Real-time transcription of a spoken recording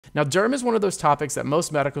Now, derm is one of those topics that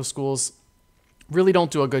most medical schools really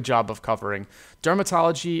don't do a good job of covering.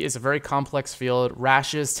 Dermatology is a very complex field.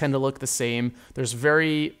 Rashes tend to look the same. There's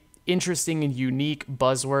very interesting and unique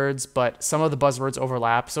buzzwords, but some of the buzzwords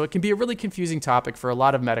overlap, so it can be a really confusing topic for a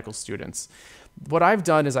lot of medical students. What I've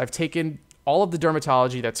done is I've taken all of the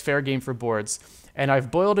dermatology that's fair game for boards, and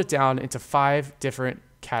I've boiled it down into 5 different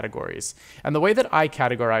categories. And the way that I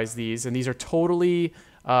categorize these, and these are totally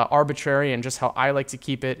arbitrary and just how I like to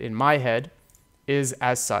keep it in my head, is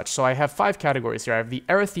as such. So I have 5 categories here. I have the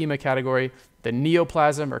erythema category, the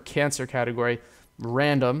neoplasm or cancer category,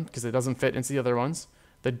 random because it doesn't fit into the other ones,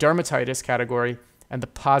 the dermatitis category, and the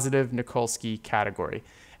positive Nikolsky category.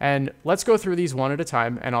 And let's go through these one at a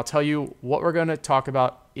time, and I'll tell you what we're going to talk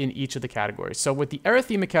about in each of the categories. So with the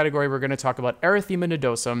erythema category, we're going to talk about erythema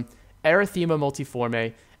nodosum, erythema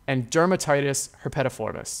multiforme, and dermatitis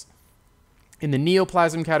herpetiformis. In the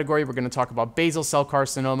neoplasm category, we're going to talk about basal cell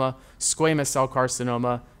carcinoma, squamous cell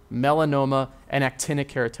carcinoma, melanoma, and actinic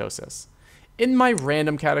keratosis. In my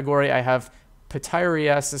random category, I have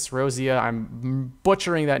pityriasis rosea. I'm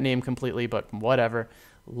butchering that name completely, but whatever.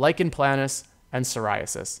 Lichen planus, and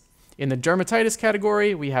psoriasis. In the dermatitis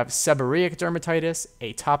category, we have seborrheic dermatitis,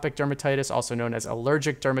 atopic dermatitis, also known as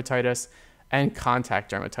allergic dermatitis, and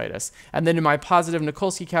contact dermatitis. And then in my positive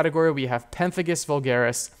Nikolsky category, we have pemphigus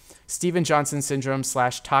vulgaris, Stevens-Johnson syndrome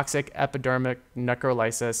 / toxic epidermic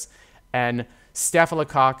necrolysis, and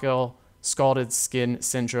staphylococcal scalded skin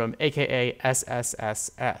syndrome, aka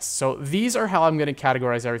SSSS. So these are how I'm going to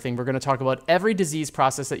categorize everything. We're going to talk about every disease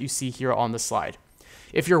process that you see here on the slide.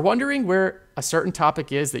 If you're wondering where a certain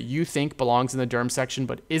topic is that you think belongs in the derm section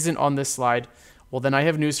but isn't on this slide, well, then I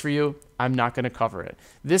have news for you. I'm not going to cover it.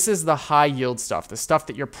 This is the high yield stuff, the stuff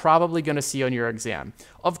that you're probably going to see on your exam.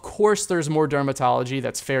 Of course, there's more dermatology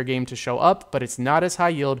that's fair game to show up, but it's not as high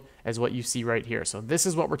yield as what you see right here. So this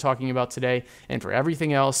is what we're talking about today. And for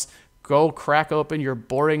everything else, go crack open your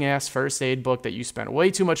boring ass first aid book that you spent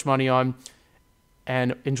way too much money on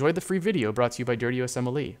and enjoy the free video brought to you by Dirty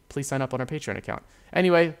USMLE. Please sign up on our Patreon account.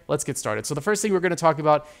 Anyway, let's get started. So the first thing we're going to talk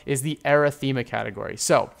about is the erythema category.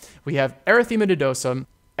 So we have erythema nodosum,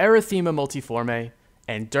 erythema multiforme,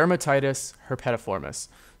 and dermatitis herpetiformis.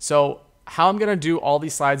 So how I'm going to do all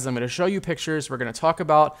these slides is I'm going to show you pictures. We're going to talk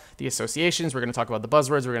about the associations. We're going to talk about the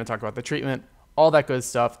buzzwords. We're going to talk about the treatment, all that good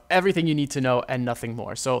stuff, everything you need to know and nothing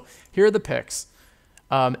more. So here are the pics.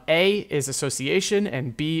 A is association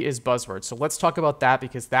and B is buzzword. So let's talk about that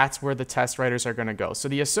because that's where the test writers are going to go. So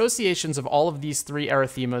the associations of all of these 3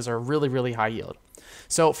 erythemas are really, really high yield.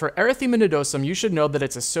 So for erythema nodosum, you should know that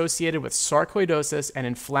it's associated with sarcoidosis and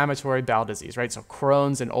inflammatory bowel disease, right? So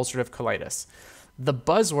Crohn's and ulcerative colitis. The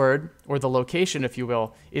buzzword, or the location, if you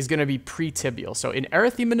will, is going to be pretibial. So in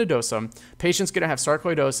erythema nodosum, patient's going to have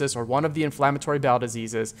sarcoidosis or one of the inflammatory bowel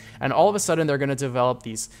diseases, and all of a sudden they're going to develop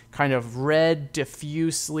these kind of red,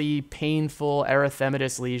 diffusely painful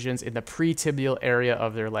erythematous lesions in the pretibial area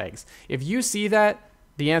of their legs. If you see that,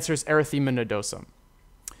 the answer is erythema nodosum.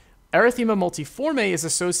 Erythema multiforme is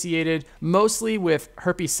associated mostly with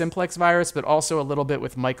herpes simplex virus, but also a little bit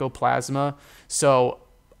with mycoplasma. So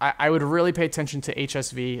I would really pay attention to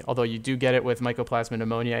HSV, although you do get it with Mycoplasma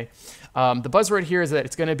pneumoniae. The buzzword here is that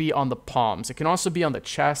it's going to be on the palms. It can also be on the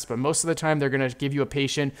chest, but most of the time they're going to give you a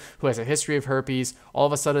patient who has a history of herpes. All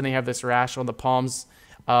of a sudden they have this rash on the palms.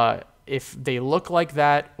 If they look like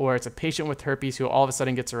that, or it's a patient with herpes who all of a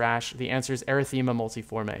sudden gets a rash, the answer is erythema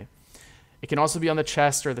multiforme. It can also be on the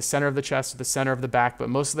chest or the center of the chest or the center of the back, but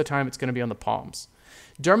most of the time it's going to be on the palms.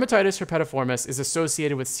 Dermatitis herpetiformis is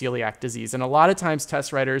associated with celiac disease, and a lot of times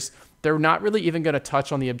test writers, they're not really even going to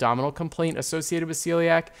touch on the abdominal complaint associated with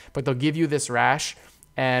celiac, but they'll give you this rash,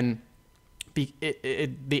 and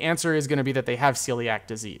the answer is going to be that they have celiac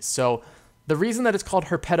disease. So the reason that it's called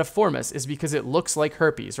herpetiformis is because it looks like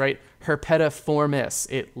herpes, right?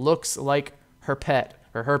 Herpetiformis. It looks like herpet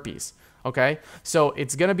or herpes. Okay, so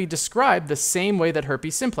it's going to be described the same way that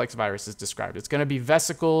herpes simplex virus is described. It's going to be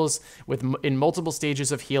vesicles in multiple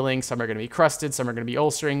stages of healing. Some are going to be crusted, some are going to be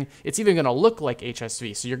ulcering. It's even going to look like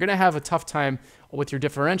HSV. So you're going to have a tough time with your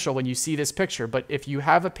differential when you see this picture. But if you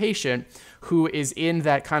have a patient who is in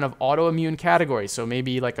that kind of autoimmune category, so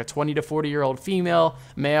maybe like a 20 to 40-year-old female,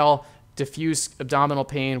 male, diffuse abdominal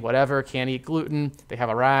pain, whatever, can't eat gluten, they have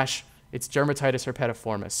a rash, it's dermatitis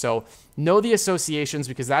herpetiformis. So know the associations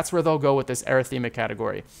because that's where they'll go with this erythema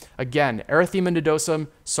category. Again, erythema nodosum,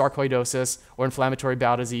 sarcoidosis, or inflammatory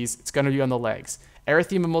bowel disease, it's going to be on the legs.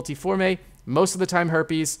 Erythema multiforme, most of the time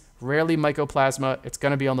herpes, rarely mycoplasma, it's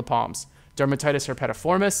going to be on the palms. Dermatitis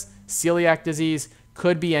herpetiformis, celiac disease,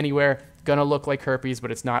 could be anywhere, going to look like herpes,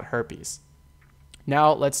 but it's not herpes.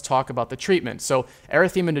 Now let's talk about the treatment. So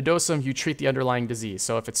erythema nodosum, you treat the underlying disease.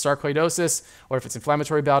 So if it's sarcoidosis or if it's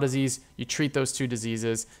inflammatory bowel disease, you treat those two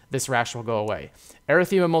diseases. This rash will go away.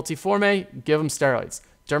 Erythema multiforme, give them steroids.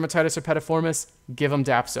 Dermatitis herpetiformis, give them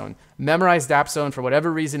dapsone. Memorize dapsone. For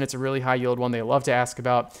whatever reason, it's a really high yield one they love to ask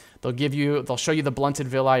about. They'll show you the blunted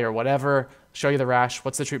villi or whatever, show you the rash.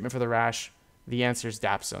 What's the treatment for the rash? The answer is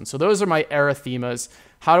dapsone. So those are my erythemas.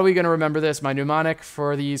 How are we going to remember this? My mnemonic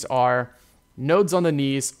for these are nodes on the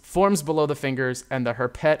knees, forms below the fingers, and the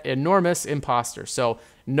herpet enormous imposter. So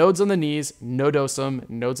nodes on the knees, nodosum,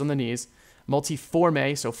 nodes on the knees.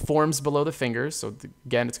 Multiforme, so forms below the fingers. So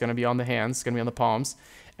again, it's going to be on the hands, it's going to be on the palms.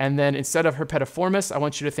 And then instead of herpetiformis, I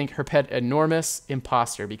want you to think herpet enormous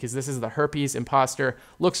imposter, because this is the herpes imposter.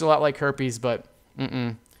 Looks a lot like herpes, but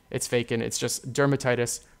it's faking. It's just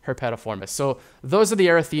dermatitis herpetiformis. So those are the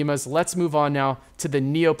erythemas. Let's move on now to the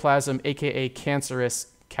neoplasm, aka cancerous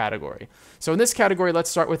category. So in this category, let's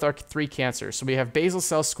start with our three cancers. So we have basal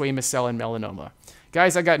cell, squamous cell, and melanoma.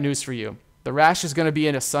 Guys, I got news for you. The rash is going to be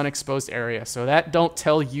in a sun-exposed area, so that don't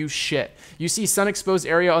tell you shit. You see sun-exposed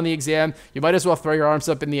area on the exam, you might as well throw your arms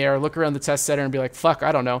up in the air, look around the test center, and be like, fuck,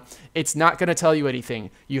 I don't know. It's not going to tell you anything.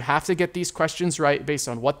 You have to get these questions right based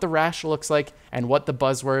on what the rash looks like and what the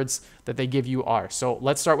buzzwords that they give you are. So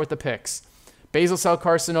let's start with the picks. Basal cell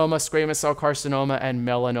carcinoma, squamous cell carcinoma, and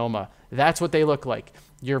melanoma. That's what they look like.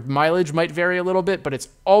 Your mileage might vary a little bit, but it's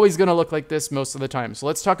always going to look like this most of the time. So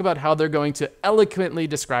let's talk about how they're going to eloquently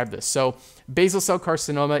describe this. So basal cell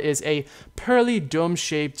carcinoma is a pearly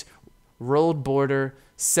dome-shaped rolled border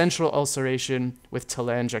central ulceration with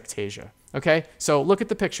telangiectasia. Okay, so look at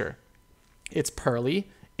the picture. It's pearly,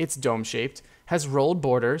 it's dome-shaped, has rolled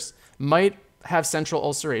borders, might have central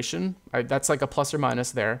ulceration. That's like a plus or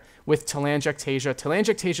minus there, with telangiectasia.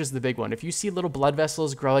 Telangiectasia is the big one. If you see little blood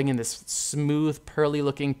vessels growing in this smooth, pearly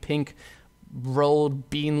looking, pink,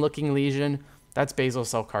 rolled bean looking lesion, that's basal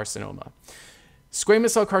cell carcinoma.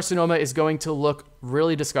 Squamous cell carcinoma is going to look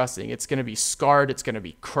really disgusting. It's going to be scarred, it's going to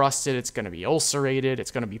be crusted, it's going to be ulcerated,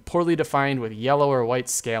 it's going to be poorly defined with yellow or white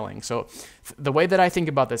scaling. So the way that I think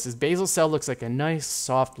about this is basal cell looks like a nice,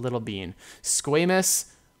 soft little bean.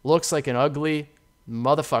 Squamous looks like an ugly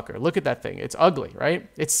motherfucker. Look at that thing. It's ugly, right?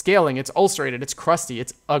 It's scaling, it's ulcerated, it's crusty,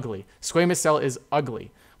 it's ugly. Squamous cell is ugly,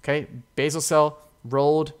 okay? Basal cell,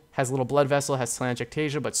 rolled, has a little blood vessel, has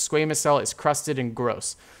telangiectasia, but squamous cell is crusted and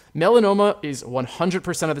gross. Melanoma is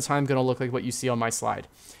 100% of the time going to look like what you see on my slide.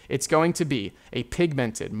 It's going to be a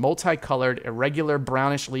pigmented, multicolored, irregular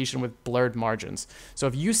brownish lesion with blurred margins. So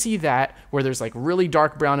if you see that, where there's like really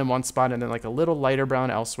dark brown in one spot and then like a little lighter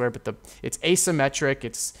brown elsewhere, but it's asymmetric,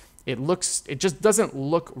 it just doesn't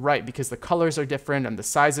look right because the colors are different and the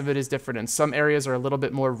size of it is different and some areas are a little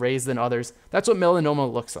bit more raised than others. That's what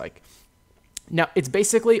melanoma looks like. Now, it's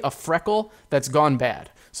basically a freckle that's gone bad.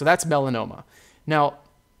 So that's melanoma. Now,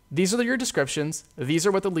 these are your descriptions. These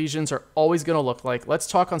are what the lesions are always going to look like. Let's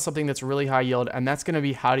talk on something that's really high yield, and that's going to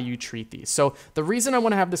be how do you treat these. So the reason I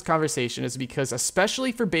want to have this conversation is because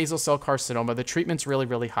especially for basal cell carcinoma, the treatment's really,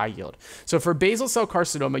 really high yield. So for basal cell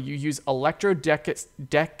carcinoma, you use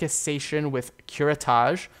electrodecussation with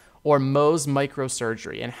curettage or Mohs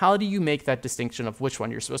microsurgery. And how do you make that distinction of which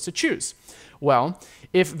one you're supposed to choose? Well,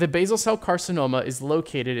 if the basal cell carcinoma is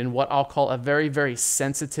located in what I'll call a very, very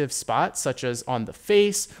sensitive spot, such as on the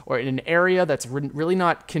face or in an area that's really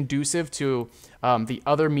not conducive to the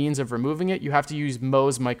other means of removing it, you have to use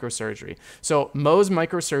Mohs microsurgery. So Mohs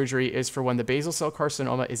microsurgery is for when the basal cell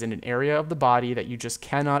carcinoma is in an area of the body that you just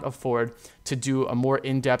cannot afford to do a more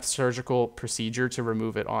in-depth surgical procedure to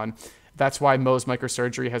remove it on. That's why Mohs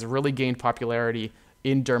microsurgery has really gained popularity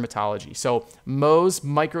in dermatology. So Mohs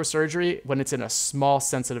microsurgery when it's in a small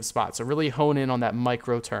sensitive spot. So really hone in on that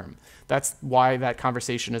micro term. That's why that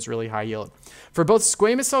conversation is really high yield. For both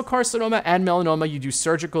squamous cell carcinoma and melanoma, you do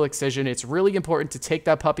surgical excision. It's really important to take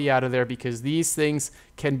that puppy out of there because these things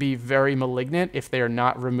can be very malignant if they are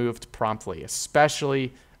not removed promptly,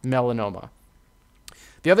 especially melanoma.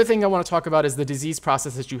 The other thing I want to talk about is the disease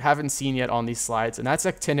process that you haven't seen yet on these slides, and that's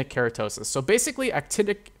actinic keratosis. So basically,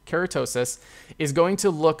 actinic keratosis is going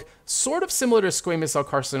to look sort of similar to squamous cell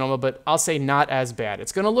carcinoma, but I'll say not as bad.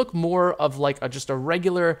 It's going to look more of like just a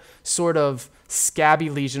regular sort of scabby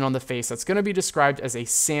lesion on the face that's going to be described as a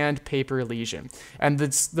sandpaper lesion. And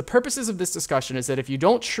the purposes of this discussion is that if you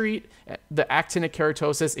don't treat the actinic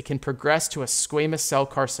keratosis, it can progress to a squamous cell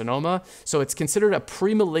carcinoma. So it's considered a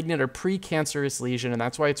pre-malignant or pre-cancerous lesion, and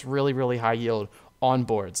that's why it's really, really high yield on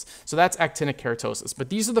boards. So that's actinic keratosis. But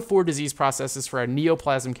these are the 4 disease processes for our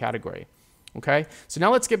neoplasm category. Okay, so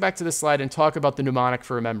now let's get back to this slide and talk about the mnemonic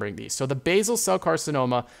for remembering these. So the basal cell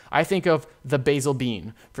carcinoma, I think of the basal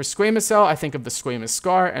bean. For squamous cell, I think of the squamous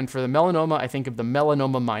scar. And for the melanoma, I think of the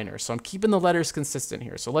melanoma minor. So I'm keeping the letters consistent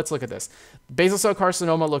here. So let's look at this. Basal cell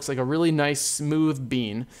carcinoma looks like a really nice, smooth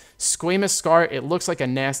bean. Squamous scar, it looks like a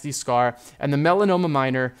nasty scar. And the melanoma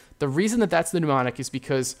minor, the reason that that's the mnemonic is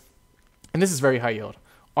because, and this is very high yield,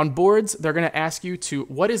 on boards, they're going to ask you to,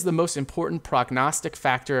 what is the most important prognostic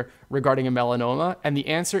factor regarding a melanoma? And the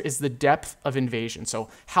answer is the depth of invasion. So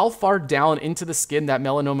how far down into the skin that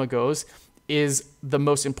melanoma goes is the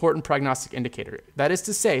most important prognostic indicator. That is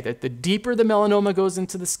to say that the deeper the melanoma goes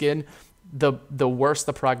into the skin, the worse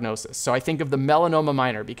the prognosis. So I think of the melanoma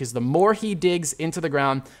minor because the more he digs into the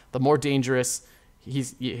ground, the more dangerous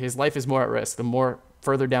his life is more at risk, the more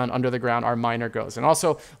further down under the ground our minor goes. And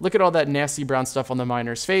also, look at all that nasty brown stuff on the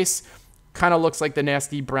minor's face. Kind of looks like the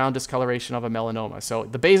nasty brown discoloration of a melanoma. So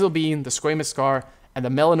the basal bean, the squamous scar, and the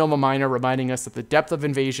melanoma minor reminding us that the depth of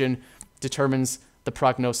invasion determines the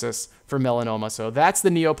prognosis for melanoma. So that's the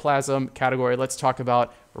neoplasm category. Let's talk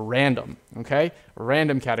about random, okay?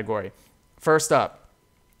 Random category. First up,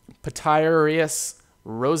 pityriasis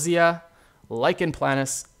rosea, lichen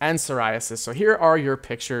planus, and psoriasis. So here are your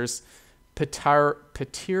pictures.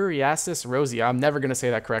 Pityriasis rosea, I'm never going to say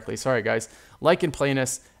that correctly, sorry guys, lichen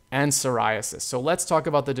planus, and psoriasis. So let's talk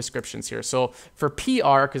about the descriptions here. So for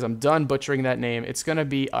PR, because I'm done butchering that name, it's going to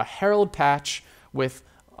be a herald patch with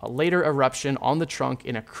a later eruption on the trunk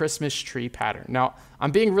in a Christmas tree pattern. Now, I'm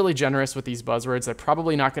being really generous with these buzzwords. I'm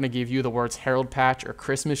probably not going to give you the words herald patch or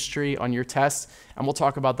Christmas tree on your test, and we'll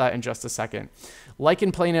talk about that in just a second.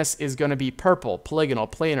 Lichen planus is going to be purple, polygonal,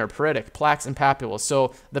 planar, peritic, plaques, and papules.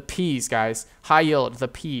 So the P's, guys, high yield, the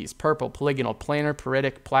P's, purple, polygonal, planar,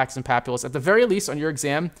 peritic, plaques, and papules. At the very least, on your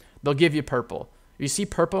exam, they'll give you purple. You see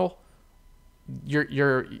purple,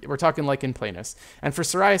 we're talking lichen planus. And for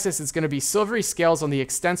psoriasis, it's going to be silvery scales on the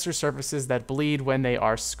extensor surfaces that bleed when they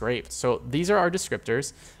are scraped. So these are our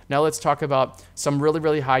descriptors. Now let's talk about some really,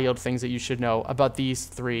 really high yield things that you should know about these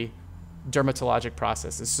three dermatologic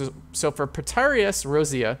processes. So for pityriasis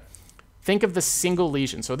rosea, think of the single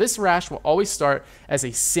lesion. So this rash will always start as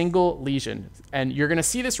a single lesion. And you're going to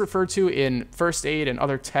see this referred to in first aid and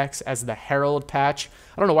other texts as the herald patch.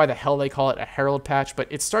 I don't know why the hell they call it a herald patch, but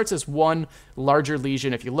it starts as one larger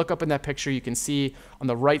lesion. If you look up in that picture, you can see on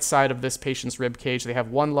the right side of this patient's rib cage, they have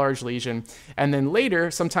one large lesion. And then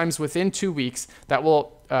later, sometimes within 2 weeks, that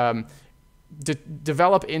will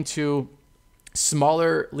develop into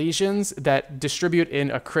smaller lesions that distribute in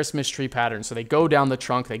a Christmas tree pattern. So they go down the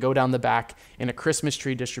trunk, they go down the back in a Christmas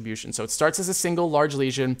tree distribution. So it starts as a single large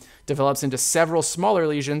lesion, develops into several smaller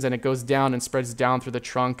lesions, and it goes down and spreads down through the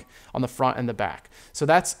trunk on the front and the back. So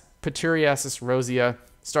that's pityriasis rosea.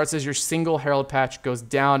 Starts as your single herald patch, goes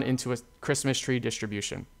down into a Christmas tree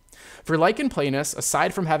distribution. For lichen planus,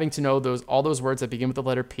 aside from having to know all those words that begin with the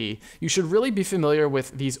letter P, you should really be familiar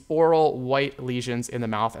with these oral white lesions in the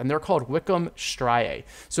mouth, and they're called Wickham striae.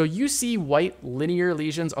 So you see white linear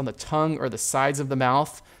lesions on the tongue or the sides of the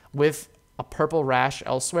mouth with a purple rash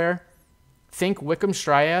elsewhere. Think Wickham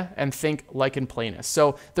striae and think lichen planus.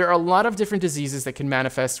 So there are a lot of different diseases that can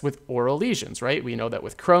manifest with oral lesions, right? We know that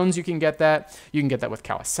with Crohn's you can get that. You can get that with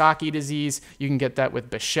Kawasaki disease. You can get that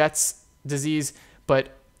with Behçet's disease.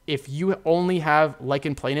 But if you only have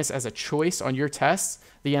lichen planus as a choice on your tests,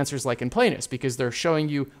 the answer is lichen planus because they're showing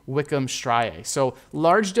you Wickham striae. So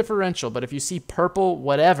large differential, but if you see purple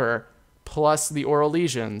whatever plus the oral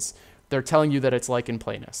lesions, they're telling you that it's lichen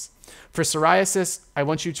planus. For psoriasis, I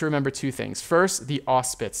want you to remember two things. First, the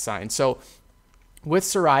Auspitz sign. So with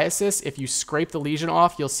psoriasis, if you scrape the lesion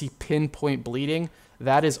off, you'll see pinpoint bleeding.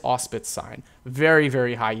 That is Auspitz sign. Very,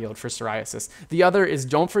 very high yield for psoriasis. The other is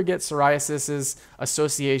don't forget psoriasis's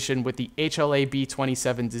association with the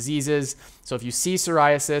HLA-B27 diseases. So if you see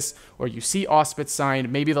psoriasis or you see Auspitz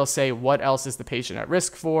sign, maybe they'll say, what else is the patient at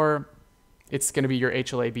risk for? It's going to be your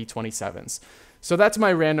HLA-B27s. So that's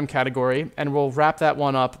my random category, and we'll wrap that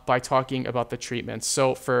one up by talking about the treatments.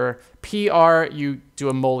 So for PR, you do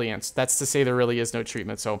emollients. That's to say there really is no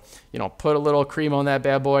treatment. So, put a little cream on that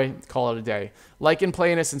bad boy, call it a day. Lichen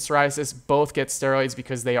planus and psoriasis both get steroids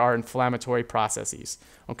because they are inflammatory processes.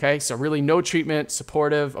 Okay, so really no treatment,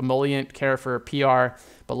 supportive, emollient care for PR,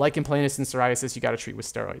 but lichen planus and psoriasis, you got to treat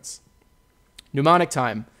with steroids. Mnemonic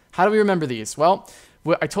time. How do we remember these? Well,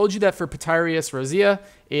 I told you that for pityriasis rosea,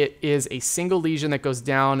 it is a single lesion that goes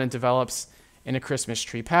down and develops in a Christmas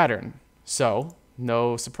tree pattern. So,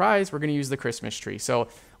 no surprise, we're going to use the Christmas tree. So,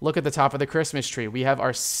 look at the top of the Christmas tree. We have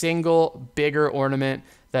our single bigger ornament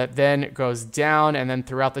that then goes down, and then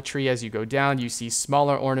throughout the tree as you go down, you see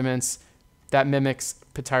smaller ornaments. That mimics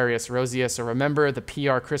pityriasis rosea. So remember the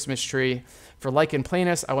PR Christmas tree. For lichen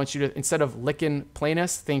planus, I want you to, instead of lichen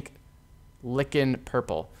planus, think lichen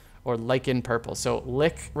purple or lichen purple. So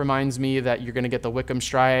lick reminds me that you're going to get the Wickham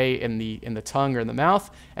striae in the tongue or in the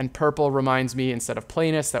mouth, and purple reminds me, instead of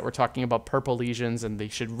planus, that we're talking about purple lesions, and they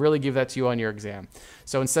should really give that to you on your exam.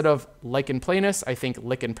 So instead of lichen planus, I think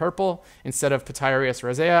lichen purple. Instead of pityriasis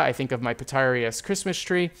rosea, I think of my pityriasis Christmas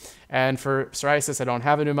tree. And for psoriasis, I don't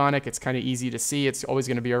have a mnemonic. It's kind of easy to see. It's always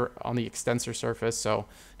going to be on the extensor surface, so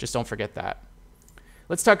just don't forget that.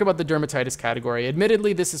 Let's talk about the dermatitis category.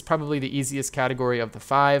 Admittedly, this is probably the easiest category of the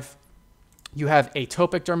 5. You have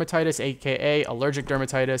atopic dermatitis, aka allergic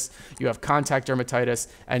dermatitis. You have contact dermatitis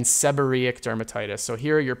and seborrheic dermatitis. So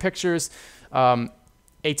here are your pictures.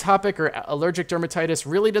 Atopic or allergic dermatitis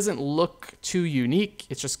really doesn't look too unique.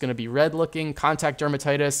 It's just going to be red looking. Contact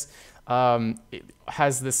dermatitis it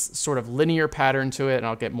has this sort of linear pattern to it, and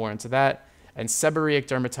I'll get more into that. And seborrheic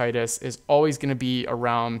dermatitis is always going to be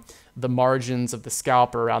around the margins of the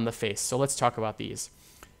scalp or around the face. So let's talk about these.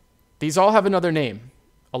 These all have another name.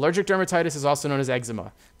 Allergic dermatitis is also known as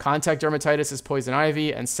eczema. Contact dermatitis is poison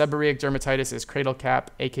ivy, and seborrheic dermatitis is cradle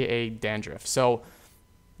cap, aka dandruff. So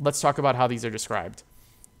let's talk about how these are described.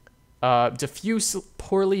 Diffuse,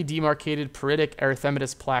 poorly demarcated pruritic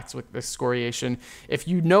erythematous plaques with excoriation. If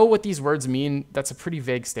you know what these words mean, that's a pretty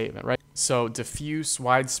vague statement, right? So diffuse,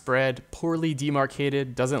 widespread, poorly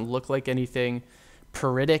demarcated, doesn't look like anything.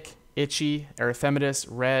 Pruritic, itchy, erythematous,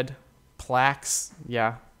 red, plaques,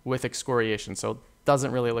 yeah, with excoriation. So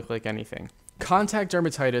doesn't really look like anything. Contact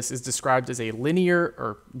dermatitis is described as a linear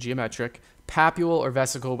or geometric papule or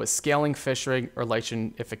vesicle with scaling, fissuring, or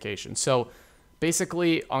lichenification. So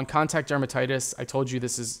basically, on contact dermatitis, I told you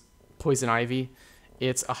this is poison ivy.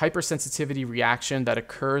 It's a hypersensitivity reaction that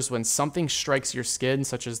occurs when something strikes your skin,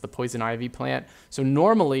 such as the poison ivy plant. So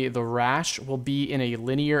normally, the rash will be in a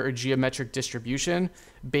linear or geometric distribution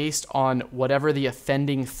based on whatever the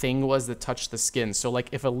offending thing was that touched the skin. So like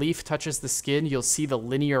if a leaf touches the skin, you'll see the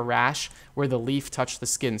linear rash where the leaf touched the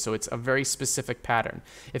skin. So it's a very specific pattern.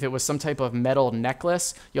 If it was some type of metal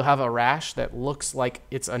necklace, you'll have a rash that looks like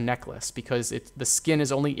it's a necklace because the skin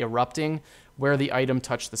is only erupting where the item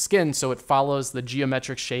touched the skin, so it follows the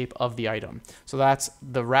geometric shape of the item. So that's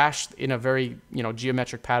the rash in a very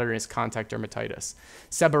geometric pattern is contact dermatitis.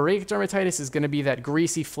 Seborrheic dermatitis is going to be that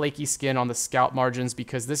greasy, flaky skin on the scalp margins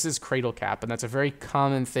because this is cradle cap, and that's a very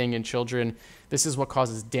common thing in children. This is what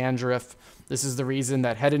causes dandruff. This is the reason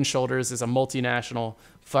that Head & Shoulders is a multinational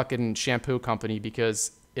fucking shampoo company,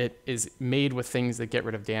 because it is made with things that get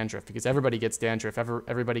rid of dandruff, because everybody gets dandruff.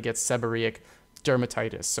 Everybody gets seborrheic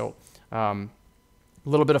dermatitis. So a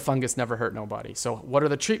little bit of fungus never hurt nobody. So what are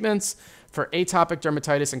the treatments? For atopic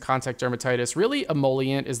dermatitis and contact dermatitis, really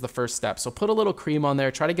emollient is the first step. So put a little cream on there,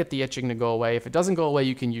 try to get the itching to go away. If it doesn't go away,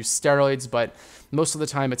 you can use steroids, but most of the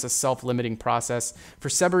time it's a self-limiting process. For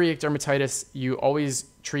seborrheic dermatitis, you always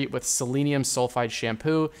treat with selenium sulfide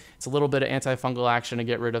shampoo. It's a little bit of antifungal action to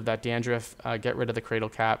get rid of that dandruff, get rid of the cradle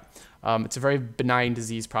cap. It's a very benign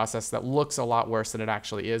disease process that looks a lot worse than it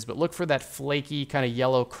actually is, but look for that flaky kind of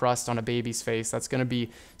yellow crust on a baby's face. That's going to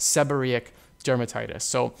be seborrheic dermatitis.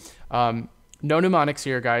 So no mnemonics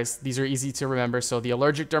here, guys. These are easy to remember. So the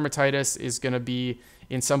allergic dermatitis is going to be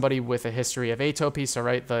in somebody with a history of atopy. So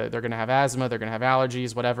they're going to have asthma, they're going to have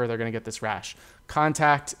allergies, whatever, they're going to get this rash.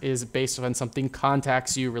 Contact is based on something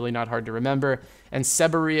contacts you, really not hard to remember. And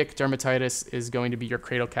seborrheic dermatitis is going to be your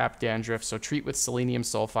cradle cap dandruff. So treat with selenium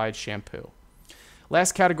sulfide shampoo.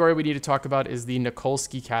 Last category we need to talk about is the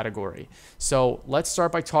Nikolsky category. So let's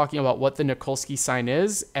start by talking about what the Nikolsky sign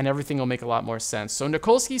is, and everything will make a lot more sense. So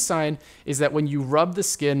Nikolsky sign is that when you rub the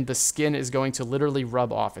skin is going to literally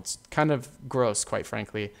rub off. It's kind of gross, quite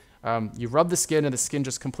frankly. You rub the skin and the skin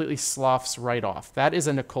just completely sloughs right off. That is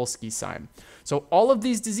a Nikolsky sign. So all of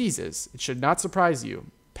these diseases, it should not surprise you,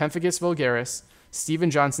 pemphigus vulgaris,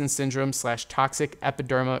 Stevens-Johnson syndrome / toxic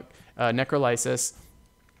epidermal necrolysis,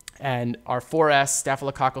 and our 4S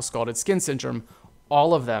staphylococcal scalded skin syndrome,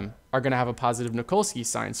 all of them are going to have a positive Nikolsky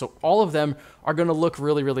sign. So all of them are going to look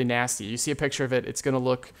really, really nasty. You see a picture of it, it's going to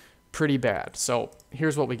look pretty bad. So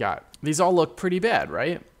here's what we got. These all look pretty bad,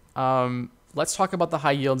 right? Let's talk about the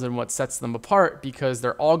high yields and what sets them apart, because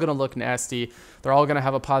they're all going to look nasty. They're all going to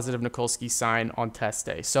have a positive Nikolsky sign on test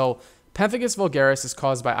day. So pemphigus vulgaris is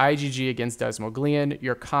caused by IgG against desmoglein.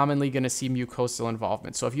 You're commonly going to see mucosal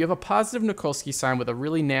involvement. So if you have a positive Nikolsky sign with a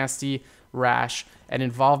really nasty rash and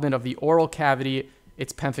involvement of the oral cavity,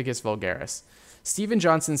 it's pemphigus vulgaris.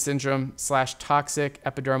 Stevens-Johnson syndrome / toxic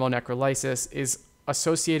epidermal necrolysis is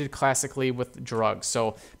associated classically with drugs.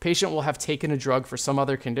 So patient will have taken a drug for some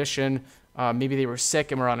other condition, Maybe they were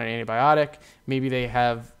sick and were on an antibiotic. Maybe they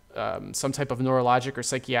have some type of neurologic or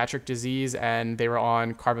psychiatric disease and they were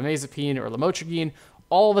on carbamazepine or lamotrigine.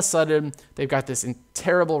 All of a sudden, they've got this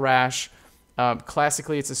terrible rash.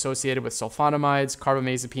 Classically, it's associated with sulfonamides,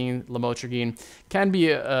 carbamazepine, lamotrigine. Can be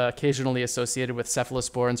occasionally associated with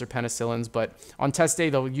cephalosporins or penicillins, but on test day,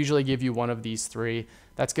 they'll usually give you one of these three.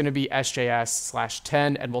 That's going to be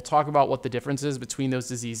SJS/10, and we'll talk about what the difference is between those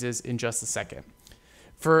diseases in just a second.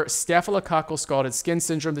 For staphylococcal scalded skin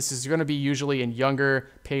syndrome, this is going to be usually in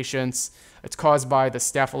younger patients. It's caused by the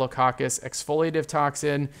Staphylococcus exfoliative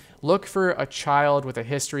toxin. Look for a child with a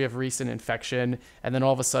history of recent infection, and then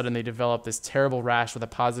all of a sudden they develop this terrible rash with a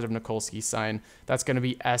positive Nikolsky sign. That's going to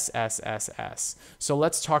be SSSS. So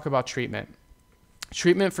let's talk about treatment.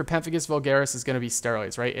 Treatment for pemphigus vulgaris is going to be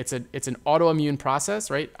steroids, right? It's an autoimmune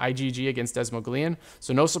process, right? IgG against desmoglein.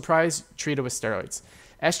 So no surprise, treat it with steroids.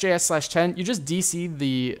 SJS/10, you just DC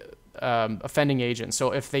the offending agent.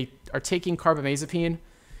 So if they are taking carbamazepine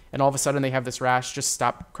and all of a sudden they have this rash, just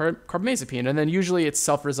stop carbamazepine. And then usually it's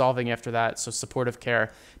self-resolving after that, so supportive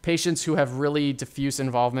care. Patients who have really diffuse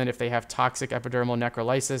involvement, if they have toxic epidermal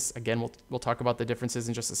necrolysis, again, we'll talk about the differences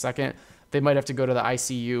in just a second, they might have to go to the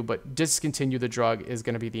ICU, but discontinue the drug is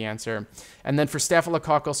going to be the answer. And then for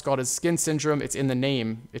staphylococcal scalded skin syndrome, it's in the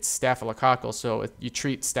name, it's staphylococcal, so you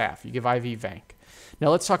treat staph, you give IV vanc. Now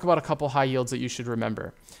let's talk about a couple high yields that you should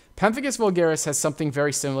remember. Pemphigus vulgaris has something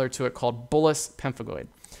very similar to it called bullous pemphigoid.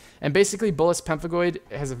 And basically bullous pemphigoid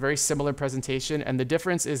has a very similar presentation, and the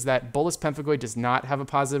difference is that bullous pemphigoid does not have a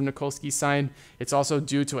positive Nikolsky sign. It's also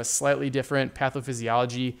due to a slightly different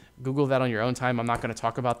pathophysiology. Google that on your own time. I'm not going to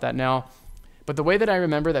talk about that now. But the way that I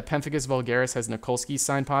remember that pemphigus vulgaris has Nikolsky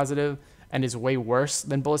sign positive and is way worse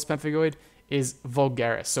than bullous pemphigoid is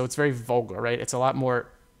vulgaris. So it's very vulgar, right? It's a lot more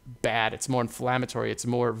bad, it's more inflammatory, it's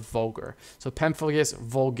more vulgar. So pemphigus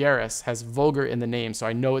vulgaris has vulgar in the name, so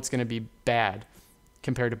I know it's going to be bad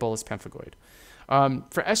compared to bullous pemphigoid.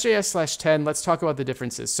 For SJS/10, let's talk about the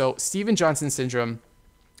differences. So Stevens-Johnson syndrome,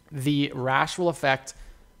 the rash will affect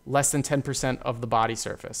less than 10% of the body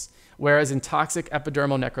surface, whereas in toxic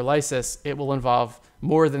epidermal necrolysis, it will involve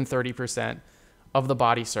more than 30% of the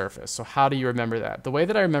body surface. So how do you remember that? The way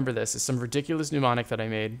that I remember this is some ridiculous mnemonic that I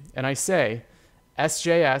made, and I say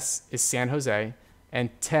SJS is San Jose and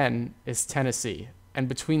 10 is Tennessee. And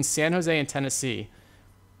between San Jose and Tennessee,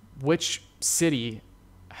 which city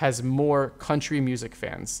has more country music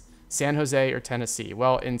fans, San Jose or Tennessee?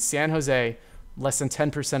 Well, in San Jose, less than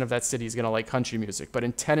 10% of that city is going to like country music. But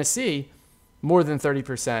in Tennessee, more than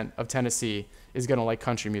 30% of Tennessee is going to like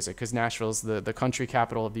country music because Nashville's the country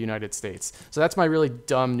capital of the United States. So that's my really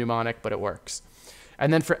dumb mnemonic, but it works.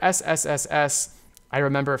 And then for SSSS, I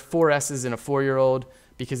remember 4 S's in a 4-year-old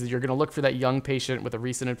because you're going to look for that young patient with a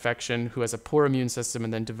recent infection who has a poor immune system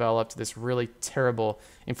and then developed this really terrible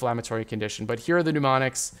inflammatory condition. But here are the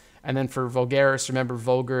mnemonics. And then for vulgaris, remember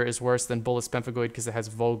vulgar is worse than bullous pemphigoid because it has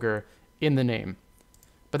vulgar in the name.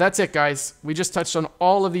 But that's it, guys. We just touched on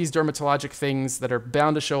all of these dermatologic things that are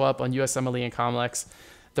bound to show up on USMLE and COMLEX.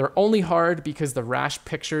 They're only hard because the rash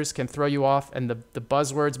pictures can throw you off and the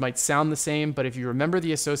buzzwords might sound the same, but if you remember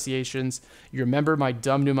the associations, you remember my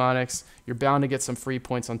dumb mnemonics, you're bound to get some free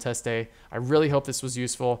points on test day. I really hope this was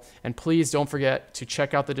useful, and please don't forget to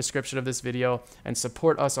check out the description of this video and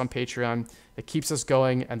support us on Patreon. It keeps us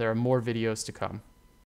going, and there are more videos to come.